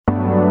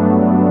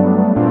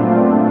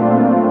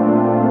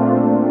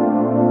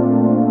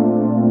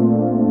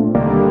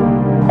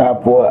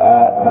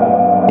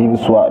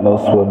swat, no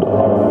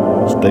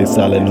swiddle. Stay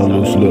solid, no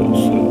loose lips.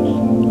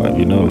 Wipe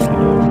your nose.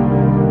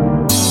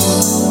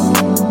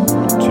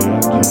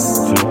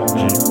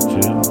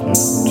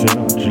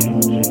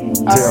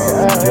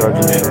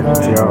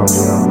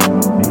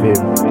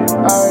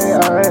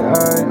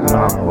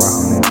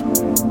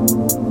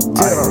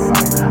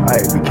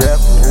 Be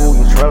careful who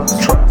you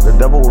trust. The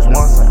devil was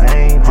once an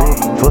angel.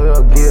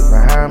 Flip, get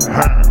behind me.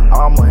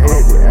 I'ma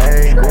hit the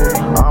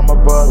angle. I'm a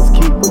brother's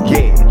keeper,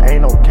 yeah.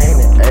 Ain't no Cain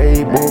and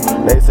Abel.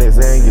 They say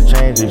Zan, you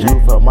change it.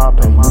 You felt my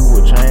pain, you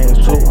would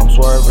change too. I'm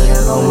swerving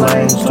in them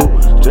lanes too.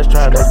 Just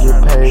trying to get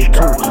paid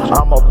too.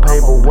 I'm a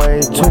paper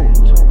way too.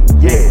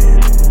 Yeah.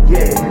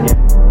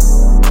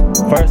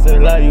 First they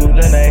love you,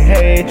 then they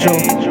hate you.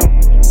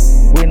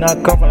 We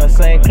not come from the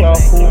same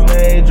cloth, who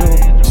made you?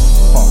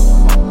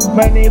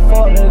 Man, these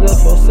fuck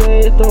niggas for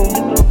see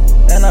through.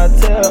 And I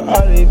tell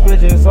all these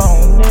bitches I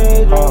don't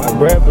need you. I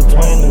read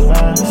between the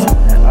lines,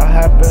 I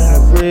happen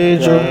to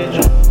read you.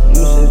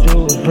 You said you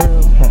was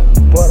real,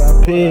 but I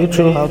peeped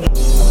you. I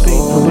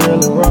peeped you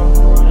really wrong,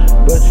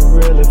 but you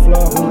really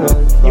flawed.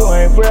 You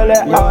ain't really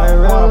out,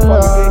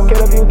 motherfucker, get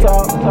killed if you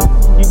talk.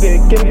 You get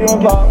killed if you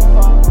don't talk.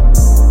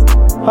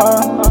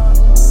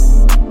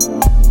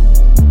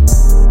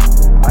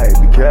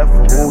 Be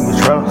careful who you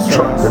trust.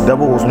 The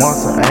devil was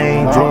once an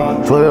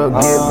angel. Flip,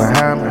 get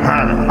behind me.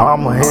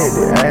 I'ma hit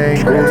the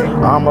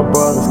angles. I'm a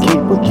brother's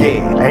keeper,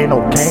 yeah. Ain't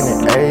no Cain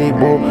and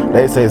Abel.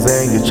 They say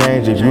Zan, you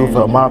change. If you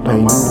felt my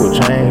pain, you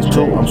would change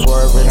too. I'm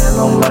swerving in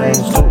them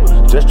lanes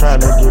too. Just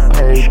trying to get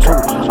paid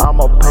too. I'm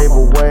a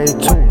paper way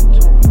too.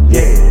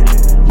 Yeah.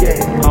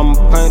 I'ma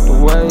paint the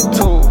way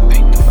too.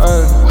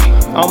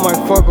 I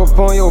might fuck up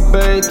on your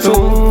bae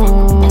too.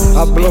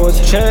 I blow his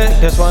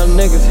check, that's why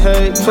niggas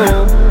hate too.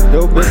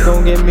 Yo bitch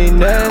gon' get me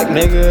neck,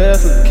 nigga,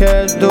 that's what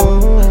cash do.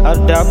 I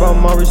die by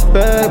my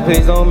respect,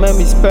 please don't make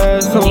me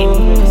spaz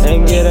too.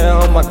 Ain't get it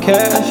on my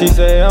cash, she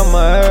say I'm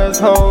an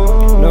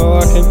asshole. No,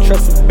 I can't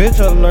trust a bitch,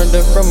 I learned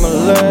that from my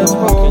last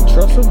hoe.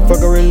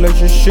 Fuck a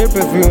relationship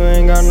if you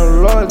ain't got no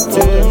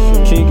loyalty.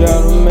 She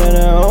got a man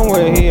at home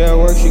where he at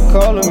work, she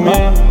calling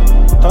me.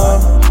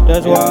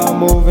 That's why I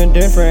move in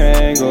different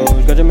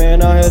angles. Got your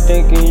man out here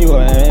thinking you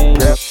an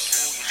angel.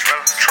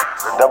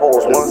 The devil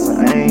was once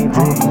an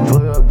angel.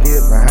 Flip,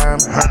 get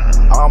behind me.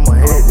 I'ma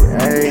hit the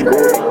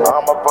angle.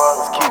 I'm a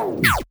brother's keeper.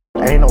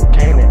 Ain't no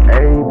Cain and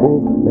Abel.